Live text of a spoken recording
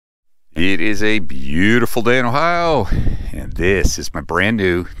It is a beautiful day in Ohio, and this is my brand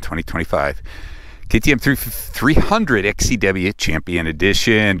new 2025 KTM 300XCW Champion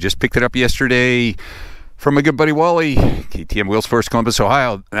Edition. Just picked it up yesterday from my good buddy Wally, KTM Wheelsports, Columbus,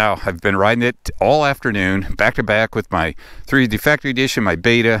 Ohio. Now, I've been riding it all afternoon, back to back with my 3D Factory Edition, my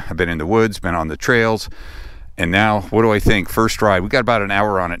Beta. I've been in the woods, been on the trails. And now, what do I think? First ride, we got about an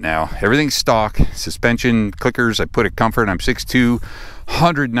hour on it now. Everything's stock, suspension, clickers. I put it comfort. I'm 6'2",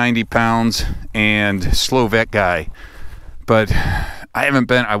 190 pounds, and slow vet guy. But I haven't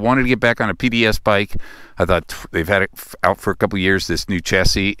been. I wanted to get back on a PDS bike. I thought they've had it out for a couple years, this new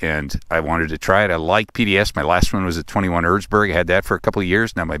chassis, and I wanted to try it. I like PDS. My last one was a 21 Erzberg. I had that for a couple of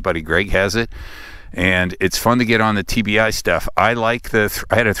years. Now my buddy Greg has it. And it's fun to get on the TBI stuff. I like I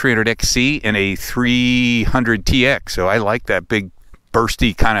had a 300XC and a 300TX, so I like that big,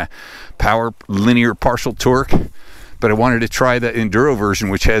 bursty kind of power, linear partial torque. But I wanted to try the Enduro version,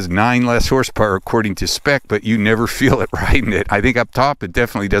 which has 9 less horsepower according to spec, but you never feel it riding it. I think up top, it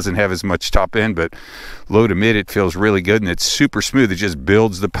definitely doesn't have as much top end, but low to mid, it feels really good, and it's super smooth. It just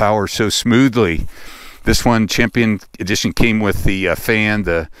builds the power so smoothly. This one, Champion Edition, came with the fan,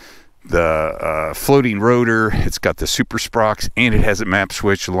 the floating rotor. It's got the super sprockets, and it has a map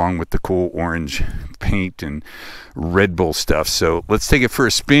switch along with the cool orange paint and Red Bull stuff. So let's take it for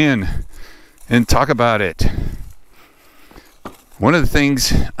a spin and talk about it. One of the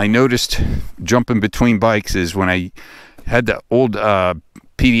things I noticed jumping between bikes is when I had the old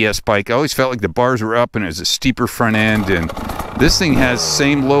PDS bike, I always felt like the bars were up and it was a steeper front end, and this thing has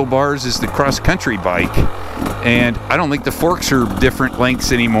same low bars as the cross-country bike, and I don't think the forks are different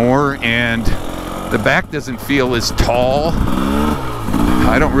lengths anymore, and the back doesn't feel as tall.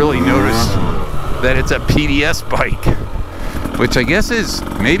 I don't really notice that it's a PDS bike, which I guess is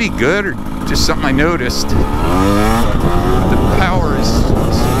maybe good or just something I noticed. The power is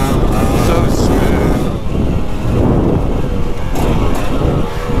so smooth.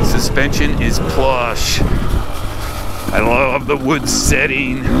 Suspension is plush. I love the wood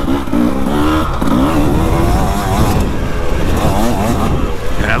setting.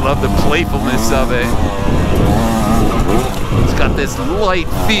 And I love the playfulness of it. It's got this light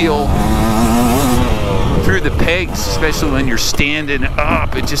feel through the pegs, especially when you're standing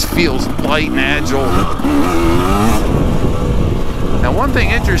up. It just feels light and agile. Now, one thing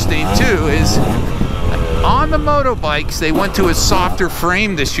interesting too is on the motorbikes, they went to a softer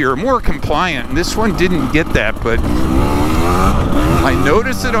frame this year, more compliant. And this one didn't get that, but I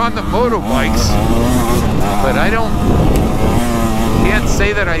noticed it on the motorbikes, but can't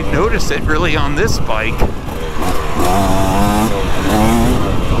say that I noticed it really on this bike.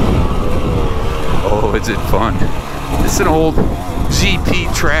 Oh, is it fun? It's an old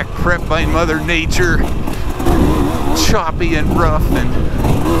GP track prepped by Mother Nature, choppy and rough, and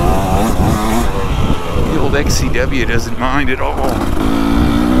the old XCW doesn't mind at all.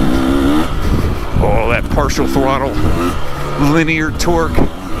 Oh, that partial throttle, linear torque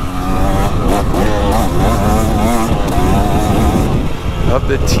of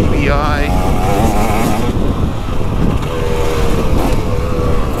the TBI.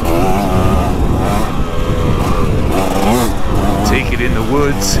 Take it in the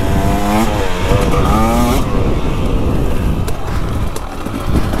woods.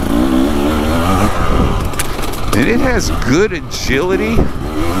 And it has good agility.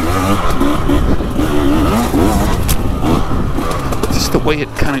 Just the way it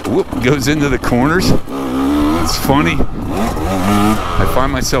kind of goes into the corners. It's funny. I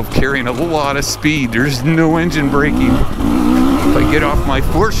find myself carrying a lot of speed. There's no engine braking. If I get off my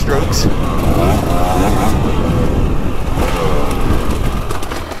 4 strokes,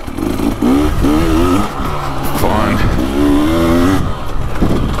 fun.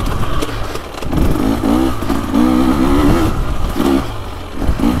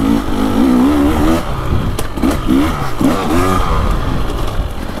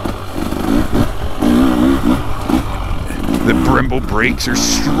 The Brembo brakes are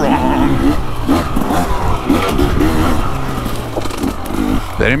strong.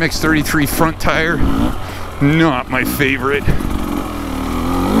 That MX-33 front tire, not my favorite.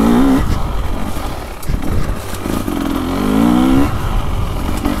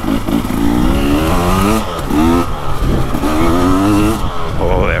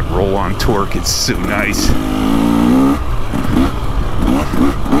 Oh, that roll-on torque, it's so nice.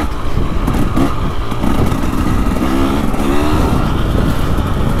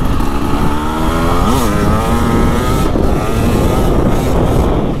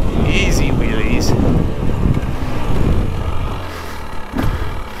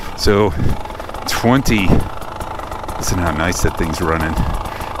 So 20, listen how nice that thing's running.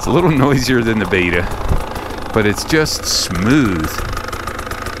 It's a little noisier than the beta, but it's just smooth.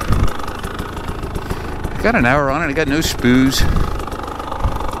 Got an hour on it. I got no spoos.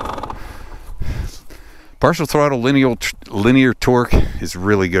 Partial throttle linear torque is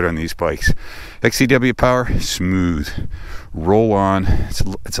really good on these bikes. XCW power, smooth. Roll on.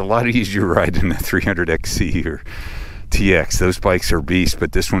 It's a lot easier to ride than the 300XC or TX. Those bikes are beasts,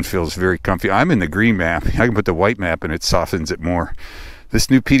 but this one feels very comfy. I'm in the green map. I can put the white map and it softens it more. This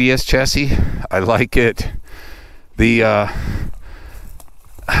new PDS chassis, I like it. I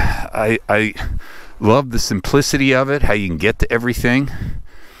love the simplicity of it, how you can get to everything.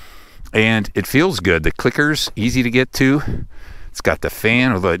 And it feels good. The clicker's easy to get to. It's got the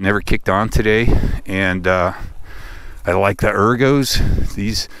fan, although it never kicked on today. And I like the ergos.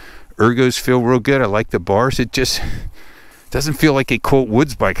 These ergos feel real good. I like the bars. It just doesn't feel like a quote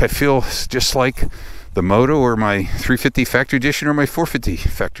woods bike. I feel just like the Moto or my 350 factory edition or my 450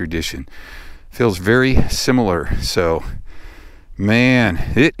 factory edition. Feels very similar. So,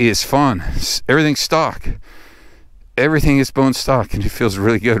 man, it is fun. Everything's stock. Everything is bone stock, and it feels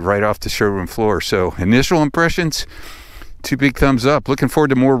really good right off the showroom floor. So, initial impressions, 2 big thumbs up. Looking forward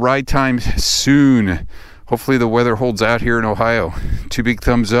to more ride times soon. Hopefully the weather holds out here in Ohio. 2 big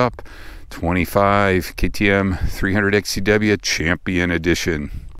thumbs up. 25 KTM 300XCW Champion Edition.